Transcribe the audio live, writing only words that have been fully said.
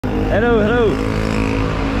Hello, hello.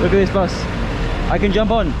 Look at this bus. I can jump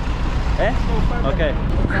on. Eh? Okay.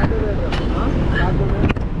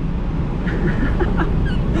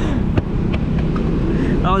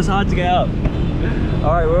 That was hard to get up.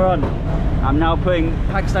 Alright, we're on. I'm now putting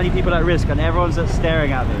Pakistani people at risk and everyone's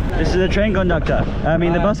staring at me. This is the train conductor. I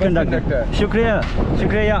mean the bus conductor. Shukriya.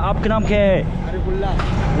 Shukriya. Aapka naam kya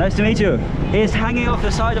hai? Nice to meet you. He's hanging off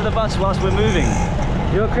the side of the bus whilst we're moving.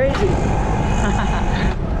 You're crazy.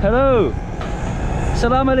 Hello.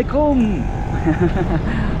 Salam alaikum.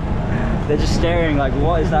 They're just staring like,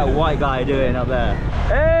 what is that white guy doing up there?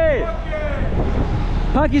 Hey!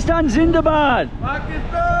 Pakistan Zindabad!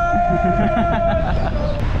 Pakistan!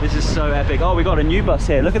 This is so epic. Oh, we got a new bus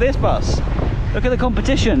here. Look at this bus. Look at the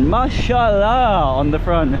competition. Mashallah on the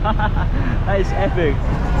front. That is epic.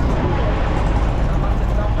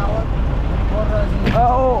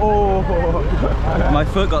 Oh! My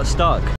foot got stuck.